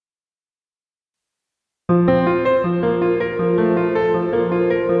Welcome,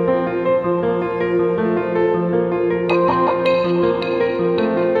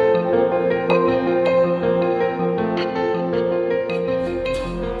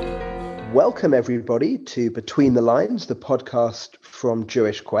 everybody, to Between the Lines, the podcast from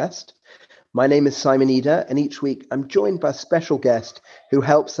Jewish Quest. My name is Simon Eder, and each week I'm joined by a special guest who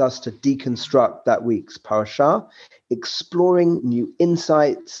helps us to deconstruct that week's parashah, exploring new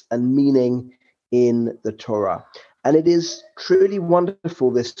insights and meaning in the Torah. And it is truly wonderful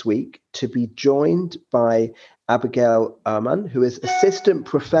this week to be joined by Abigail Uhrman, who is Assistant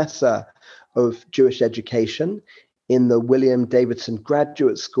Professor of Jewish Education in the William Davidson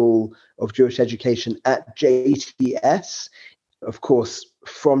Graduate School of Jewish Education at JTS, of course,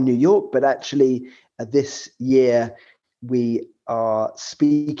 from New York, but actually this year we are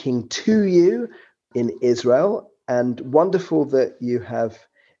speaking to you in Israel, and wonderful that you have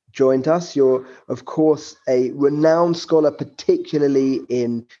joined us. You're, of course, a renowned scholar, particularly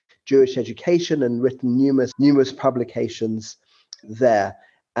in Jewish education, and written numerous publications there.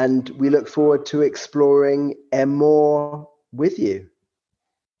 And we look forward to exploring Emor with you.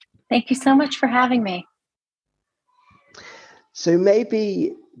 Thank you so much for having me. So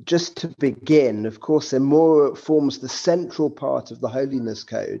maybe just to begin, of course, Emor forms the central part of the Holiness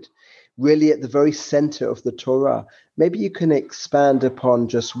Code, really at the very center of the Torah. Maybe you can expand upon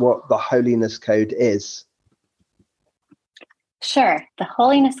just what the Holiness Code is. Sure. The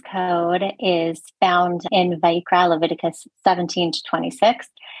Holiness Code is found in Vayikra, Leviticus 17 to 26.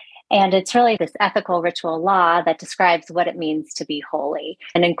 And it's really this ethical ritual law that describes what it means to be holy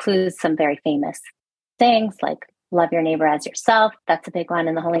and includes some very famous things like love your neighbor as yourself. That's a big one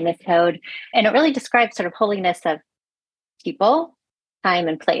in the Holiness Code. And it really describes sort of holiness of people, time,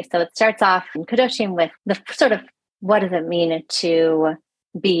 and place. So it starts off in Kedoshim with the sort of what does it mean to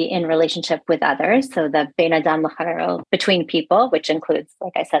be in relationship with others. So the Bein Adam L'Chavero, between people, which includes,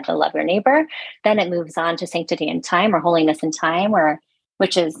 like I said, the love your neighbor. Then it moves on to sanctity in time, or holiness in time,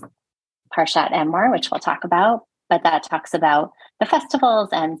 which is Parshat Emor, which we'll talk about. But that talks about the festivals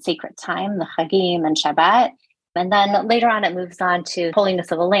and sacred time, the Chagim and Shabbat. And then later on, it moves on to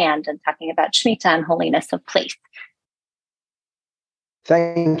holiness of a land and talking about Shemitah and holiness of place.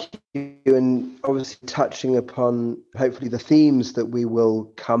 Thank you. And obviously touching upon hopefully the themes that we will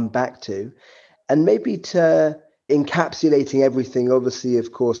come back to. And maybe to encapsulating everything, obviously,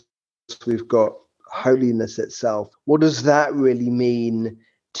 of course, we've got holiness itself. What does that really mean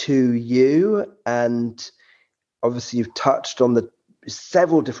to you? And obviously you've touched on the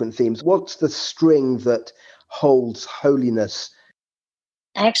several different themes. What's the string that holds holiness?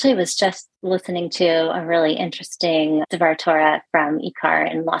 I actually was just listening to a really interesting Devar Torah from Ikar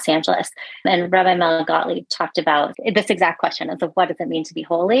in Los Angeles. And Rabbi Mel Gottlieb talked about this exact question of what does it mean to be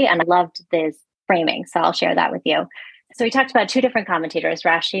holy? And I loved this framing. So I'll share that with you. So we talked about two different commentators,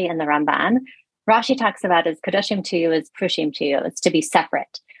 Rashi and the Ramban. Rashi talks about as Kedoshim to you, as Prushim to you. It's to be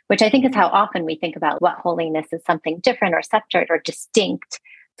separate, which I think is how often we think about what holiness is, something different or separate or distinct.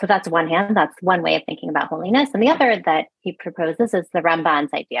 So that's one hand, that's one way of thinking about holiness. And the other that he proposes is the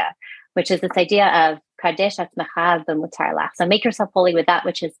Ramban's idea, which is this idea of Kadesh atzmecha b'mutar lach. So make yourself holy with that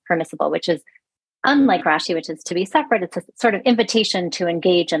which is permissible, which is unlike Rashi, which is to be separate. It's a sort of invitation to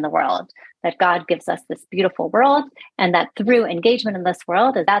engage in the world, that God gives us this beautiful world, and that through engagement in this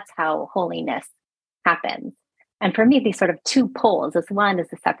world, that's how holiness happens. And for me, these sort of two poles, this one is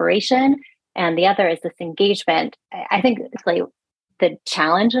the separation, and the other is this engagement. I think it's like the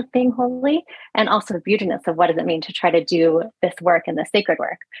challenge of being holy, and also the beautiness of what does it mean to try to do this work and this sacred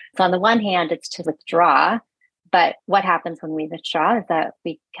work. So on the one hand, it's to withdraw, but what happens when we withdraw is that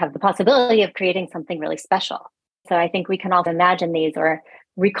we have the possibility of creating something really special. So I think we can also imagine these or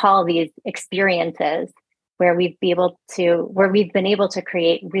recall these experiences where we've been able to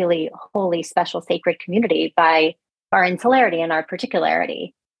create really holy, special, sacred community by our insularity and our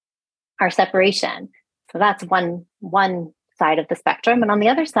particularity, our separation. So that's one side of the spectrum. And on the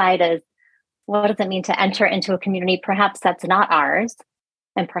other side is, what does it mean to enter into a community perhaps that's not ours,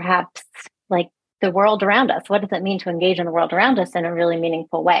 and perhaps like the world around us? What does it mean to engage in the world around us in a really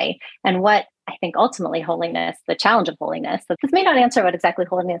meaningful way? And what I think ultimately holiness, the challenge of holiness, so this may not answer what exactly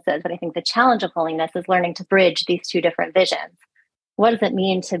holiness is, but I think the challenge of holiness is learning to bridge these two different visions. What does it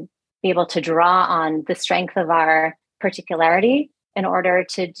mean to be able to draw on the strength of our particularity in order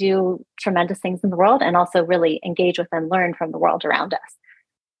to do tremendous things in the world, and also really engage with and learn from the world around us?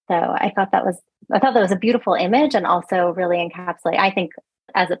 So I thought that was a beautiful image, and also really encapsulate, I think,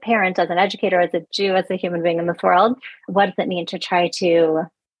 as a parent, as an educator, as a Jew, as a human being in this world, what does it mean to try to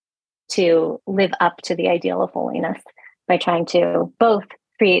live up to the ideal of holiness by trying to both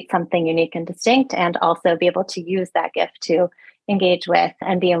create something unique and distinct, and also be able to use that gift to engage with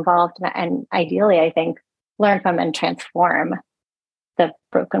and be involved and ideally, I think, learn from and transform the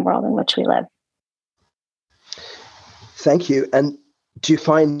broken world in which we live. Thank you. And do you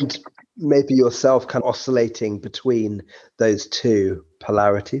find maybe yourself kind of oscillating between those two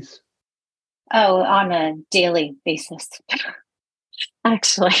polarities? Oh, on a daily basis,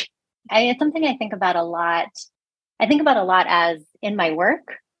 actually. It's something I think about a lot. I think about a lot as in my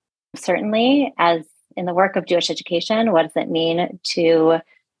work, certainly as in the work of Jewish education. What does it mean to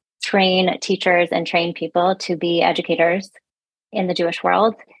train teachers and train people to be educators in the Jewish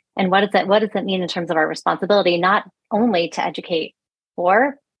world? And what does it mean in terms of our responsibility, not only to educate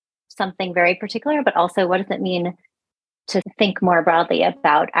for something very particular, but also what does it mean to think more broadly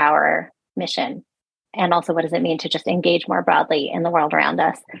about our mission? And also what does it mean to just engage more broadly in the world around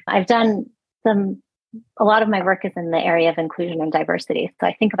us? I've done a lot of my work is in the area of inclusion and diversity. So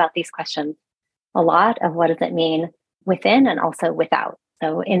I think about these questions a lot of what does it mean within and also without.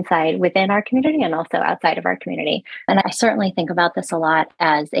 So inside, within our community and also outside of our community. And I certainly think about this a lot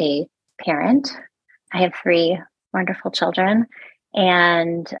as a parent. I have 3 wonderful children,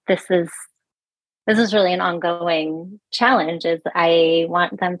 and this is really an ongoing challenge. Is I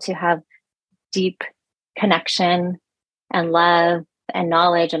want them to have deep connection and love and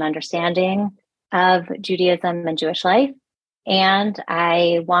knowledge and understanding of Judaism and Jewish life. And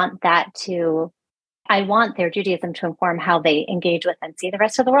I want their Judaism to inform how they engage with and see the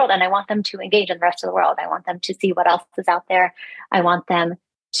rest of the world. And I want them to engage in the rest of the world. I want them to see what else is out there. I want them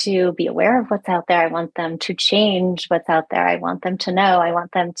to be aware of what's out there. I want them to change what's out there. I want them to know. I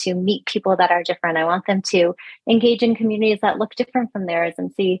want them to meet people that are different. I want them to engage in communities that look different from theirs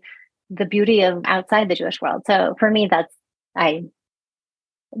and see the beauty of outside the Jewish world. So for me,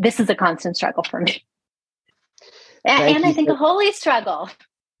 this is a constant struggle for me. And I think a holy struggle.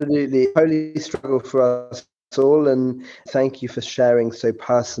 Absolutely. Holy struggle for us all. And thank you for sharing so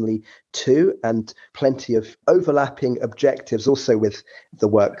personally too, and plenty of overlapping objectives also with the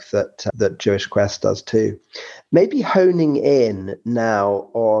work that Jewish Quest does too. Maybe honing in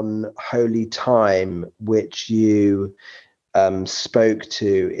now on holy time, which you spoke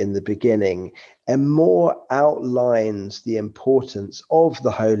to in the beginning, and more outlines the importance of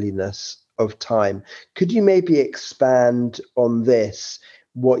the holiness of time. Could you maybe expand on this?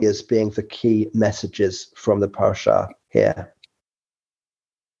 What is being the key messages from the Parsha here?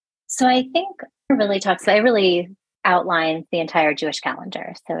 So I think it really outlines the entire Jewish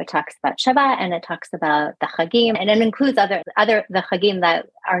calendar. So it talks about Shabbat and it talks about the Chagim, and it includes other the Chagim that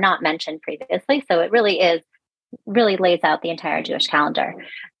are not mentioned previously. So it really lays out the entire Jewish calendar.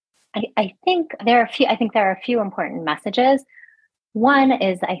 I think there are a few important messages. One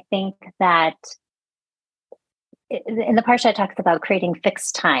is I think that in the Parsha, it talks about creating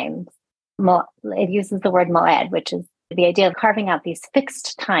fixed times. It uses the word moed, which is the idea of carving out these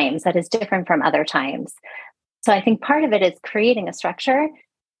fixed times that is different from other times. So I think part of it is creating a structure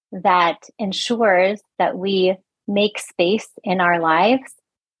that ensures that we make space in our lives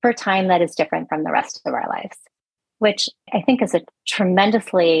for time that is different from the rest of our lives, which I think is a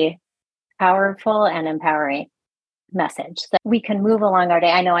tremendously powerful and empowering message that we can move along our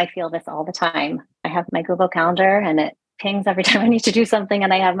day. I know I feel this all the time. I have my Google Calendar and it pings every time I need to do something,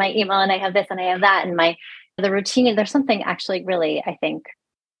 and I have my email and I have this and I have that, and the routine. There's something actually really, I think,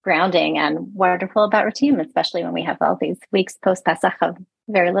 grounding and wonderful about routine, especially when we have all these weeks post Pesach of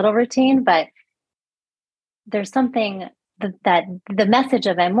very little routine. But there's something that the message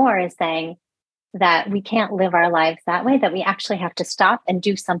of Emor is saying that we can't live our lives that way, that we actually have to stop and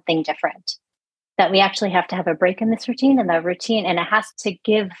do something different, that we actually have to have a break in this routine, and it has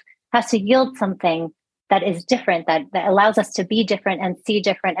to yield something that is different, that allows us to be different and see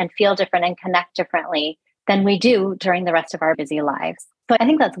different and feel different and connect differently than we do during the rest of our busy lives. So I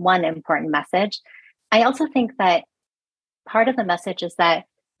think that's one important message. I also think that part of the message is that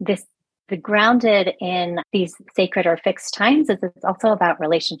the grounded in these sacred or fixed times is it's also about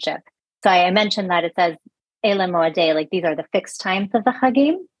relationship. So I mentioned that it says Ele Moedei, like these are the fixed times of the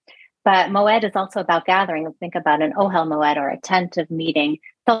Chagim. But Moed is also about gathering. Think about an Ohel Moed or a tent of meeting.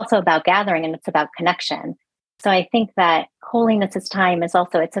 It's also about gathering and it's about connection. So I think that holiness is time is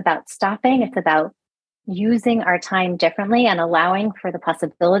also, it's about stopping. It's about using our time differently and allowing for the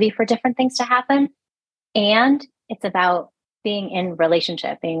possibility for different things to happen. And it's about being in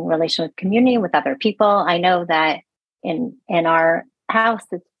relationship with community, with other people. I know that in our house,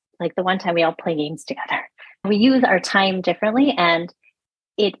 it's like the one time we all play games together. We use our time differently, and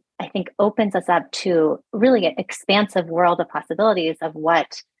it, I think, opens us up to really an expansive world of possibilities of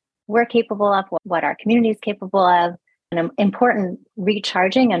what we're capable of, what our community is capable of, an important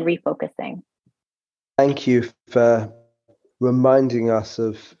recharging and refocusing. Thank you for reminding us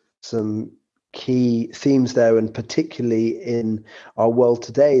of some key themes there, and particularly in our world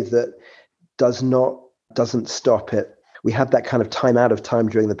today that doesn't stop it. We had that kind of time out of time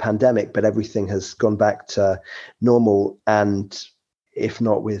during the pandemic, but everything has gone back to normal, and if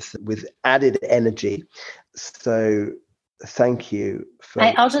not with added energy. So thank you.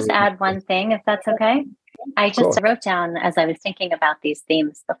 I'll just add one thing, if that's okay. I just wrote down, as I was thinking about these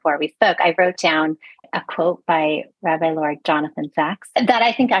themes before we spoke, I wrote down a quote by Rabbi Lord Jonathan Sachs that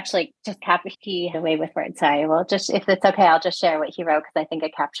I think actually just captures the way with words. So I will just, if it's okay, I'll just share what he wrote, because I think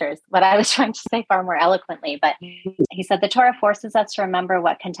it captures what I was trying to say far more eloquently. But he said, the Torah forces us to remember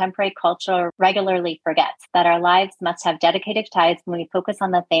what contemporary culture regularly forgets, that our lives must have dedicated ties when we focus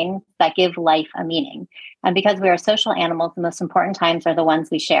on the things that give life a meaning. And because we are social animals, the most important times are the ones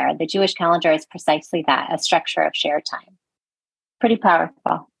we share. The Jewish calendar is precisely that, a structure of shared time. Pretty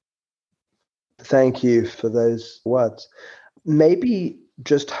powerful. Thank you for those words. Maybe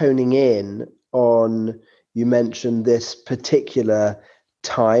just honing in on, you mentioned this particular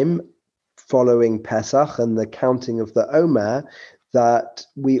time following Pesach and the counting of the Omer that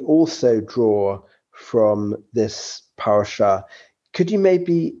we also draw from this parasha. Could you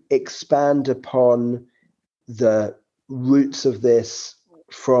maybe expand upon the roots of this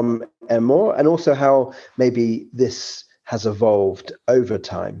from Emor, and also how maybe this has evolved over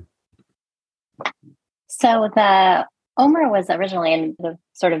time? So the Omer was originally, in the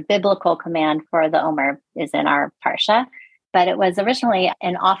sort of biblical command for the Omer is in our parsha, but it was originally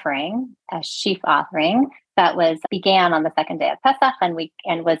an offering, a sheaf offering that began on the second day of Pesach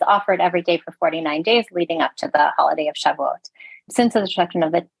and was offered every day for 49 days leading up to the holiday of Shavuot. Since the destruction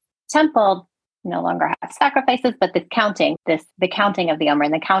of the temple, no longer have sacrifices, but the counting of the Omer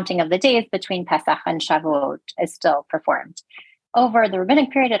and the counting of the days between Pesach and Shavuot is still performed. Over the rabbinic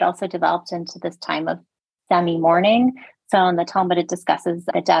period, it also developed into this time of semi-mourning. So in the Talmud, it discusses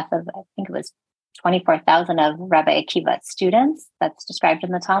the death of, I think it was 24,000 of Rabbi Akiva's students. That's described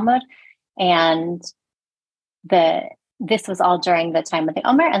in the Talmud. And this was all during the time of the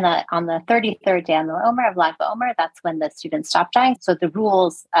Omer. And on the 33rd day on the Omer of Lag BaOmer, that's when the students stopped dying. So the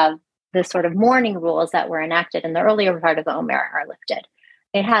rules of the sort of mourning rules that were enacted in the earlier part of the Omer are lifted.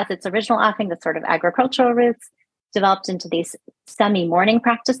 It has its original offering, the sort of agricultural roots, developed into these semi-mourning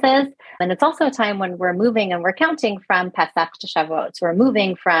practices. And it's also a time when we're moving and we're counting from Pesach to Shavuot. So we're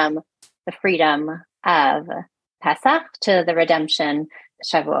moving from the freedom of Pesach to the redemption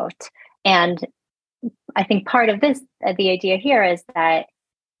Shavuot. And I think part of this, the idea here is that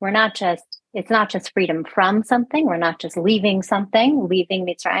it's not just freedom from something. We're not just leaving something, leaving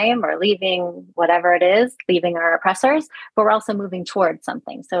Mitzrayim or leaving whatever it is, leaving our oppressors, but we're also moving towards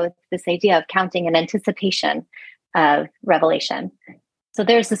something. So it's this idea of counting in anticipation of revelation. So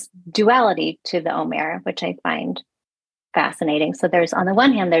there's this duality to the Omer, which I find fascinating. So there's, on the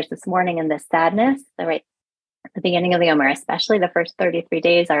one hand, there's this mourning and this sadness. So right at the beginning of the Omer, especially the first 33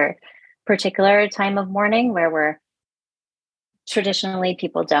 days are particular time of mourning where traditionally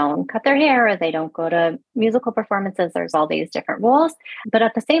people don't cut their hair or they don't go to musical performances. There's all these different rules. But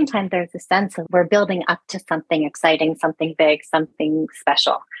at the same time, there's a sense of we're building up to something exciting, something big, something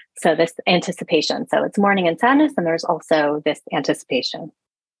special. So this anticipation. So it's mourning and sadness, and there's also this anticipation.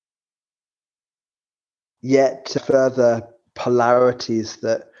 Yet further polarities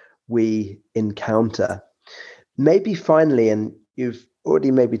that we encounter. Maybe finally, and you've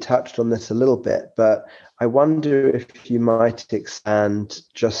already maybe touched on this a little bit, but I wonder if you might expand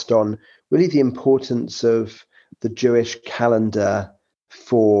just on really the importance of the Jewish calendar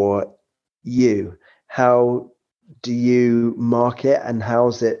for you. How do you mark it, and how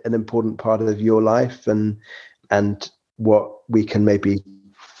is it an important part of your life, and what we can maybe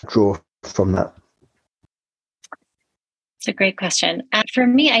draw from that? It's a great question. For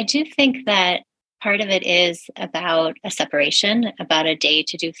me, I do think that part of it is about a separation, about a day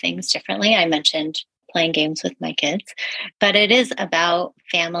to do things differently. I mentioned playing games with my kids, but it is about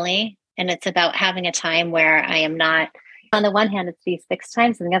family, and it's about having a time where I am not, on the one hand, it's these fixed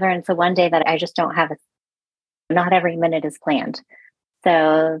times, and the other hand, it's the one day that I just don't have not every minute is planned.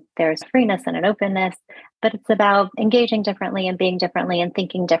 So there's freeness and an openness, but it's about engaging differently and being differently and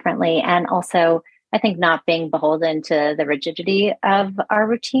thinking differently. And also, I think not being beholden to the rigidity of our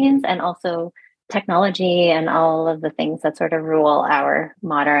routines, and also technology and all of the things that sort of rule our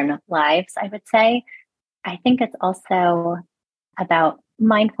modern lives, I would say. I think it's also about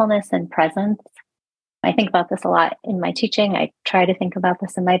mindfulness and presence. I think about this a lot in my teaching. I try to think about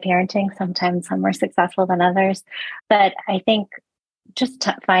this in my parenting. Sometimes I'm more successful than others. But I think just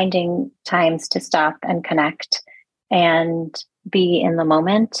finding times to stop and connect and be in the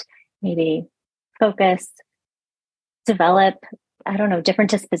moment, maybe focus, develop,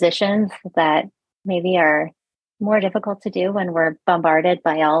 different dispositions that maybe are more difficult to do when we're bombarded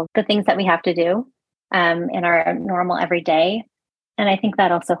by all the things that we have to do in our normal everyday. And I think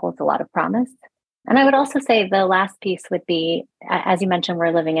that also holds a lot of promise. And I would also say the last piece would be, as you mentioned, we're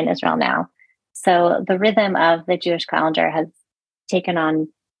living in Israel now. So the rhythm of the Jewish calendar has taken on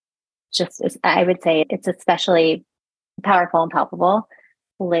I would say it's especially powerful and palpable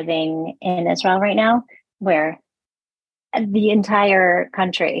living in Israel right now, where the entire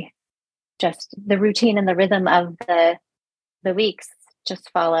country, just the routine and the rhythm of the weeks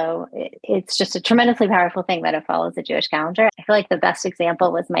just follow. It's just a tremendously powerful thing that it follows the Jewish calendar. I feel like the best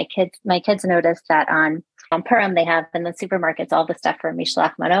example was my kids. My kids noticed that on Purim, they have in the supermarkets all the stuff for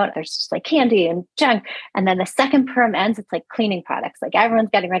Mishloach Manot. There's just like candy and junk. And then the second Purim ends, it's like cleaning products. Like everyone's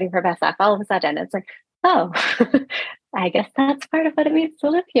getting ready for Pesach. All of a sudden, it's like, oh, I guess that's part of what it means to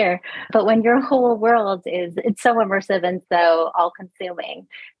live here. But when your whole world it's so immersive and so all-consuming,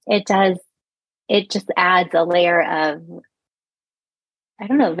 it just adds a layer of,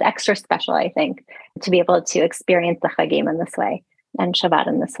 extra special, I think, to be able to experience the Chagim in this way and Shabbat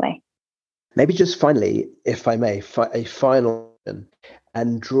in this way. Maybe just finally, if I may, a final one,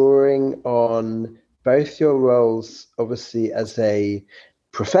 and drawing on both your roles, obviously, as a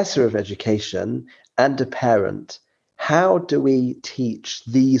professor of education and a parent, how do we teach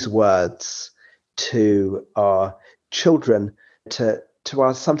these words to our children, to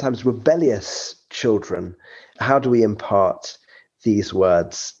our sometimes rebellious children? How do we impart these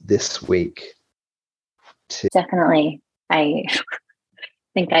words this week? Definitely. I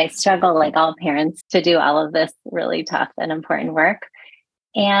think I struggle, like all parents, to do all of this really tough and important work.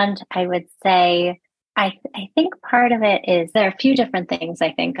 And I would say, I think part of it is there are a few different things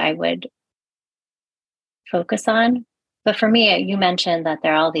I think I would focus on. But for me, you mentioned that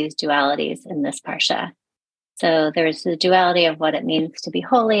there are all these dualities in this parsha. So there's the duality of what it means to be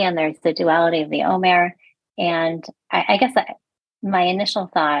holy, and there's the duality of the Omer. And I guess my initial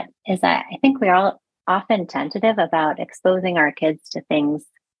thought is that I think we're all often tentative about exposing our kids to things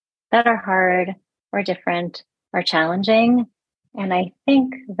that are hard or different or challenging. And I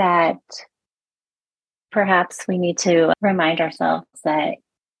think that perhaps we need to remind ourselves that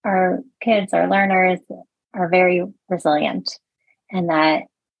our kids, our learners, are very resilient, and that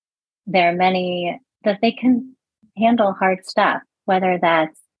there are many that they can handle hard stuff, whether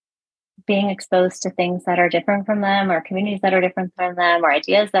that's being exposed to things that are different from them, or communities that are different from them, or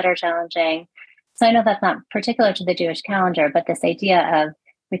ideas that are challenging. So I know that's not particular to the Jewish calendar, but this idea of,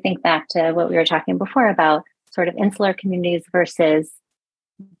 we think back to what we were talking before about sort of insular communities versus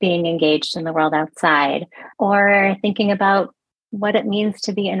being engaged in the world outside, or thinking about what it means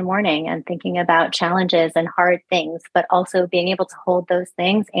to be in mourning and thinking about challenges and hard things, but also being able to hold those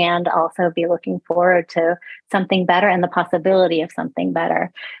things and also be looking forward to something better and the possibility of something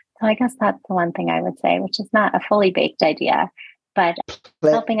better. So I guess that's the one thing I would say, which is not a fully baked idea, but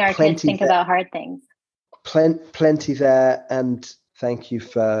helping our kids think about hard things. Plenty there. And thank you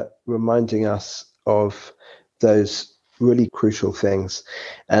for reminding us of those really crucial things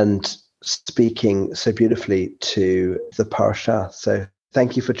and speaking so beautifully to the parsha. So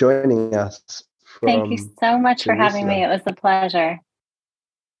thank you for joining us. Thank you so much for having me. It was a pleasure.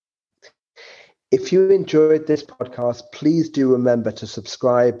 If you enjoyed this podcast, please do remember to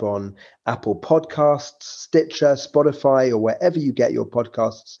subscribe on Apple Podcasts, Stitcher, Spotify, or wherever you get your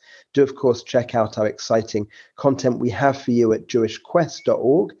podcasts. Do, of course, check out our exciting content we have for you at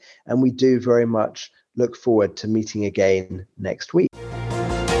jewishquest.org. And we do very much look forward to meeting again next week.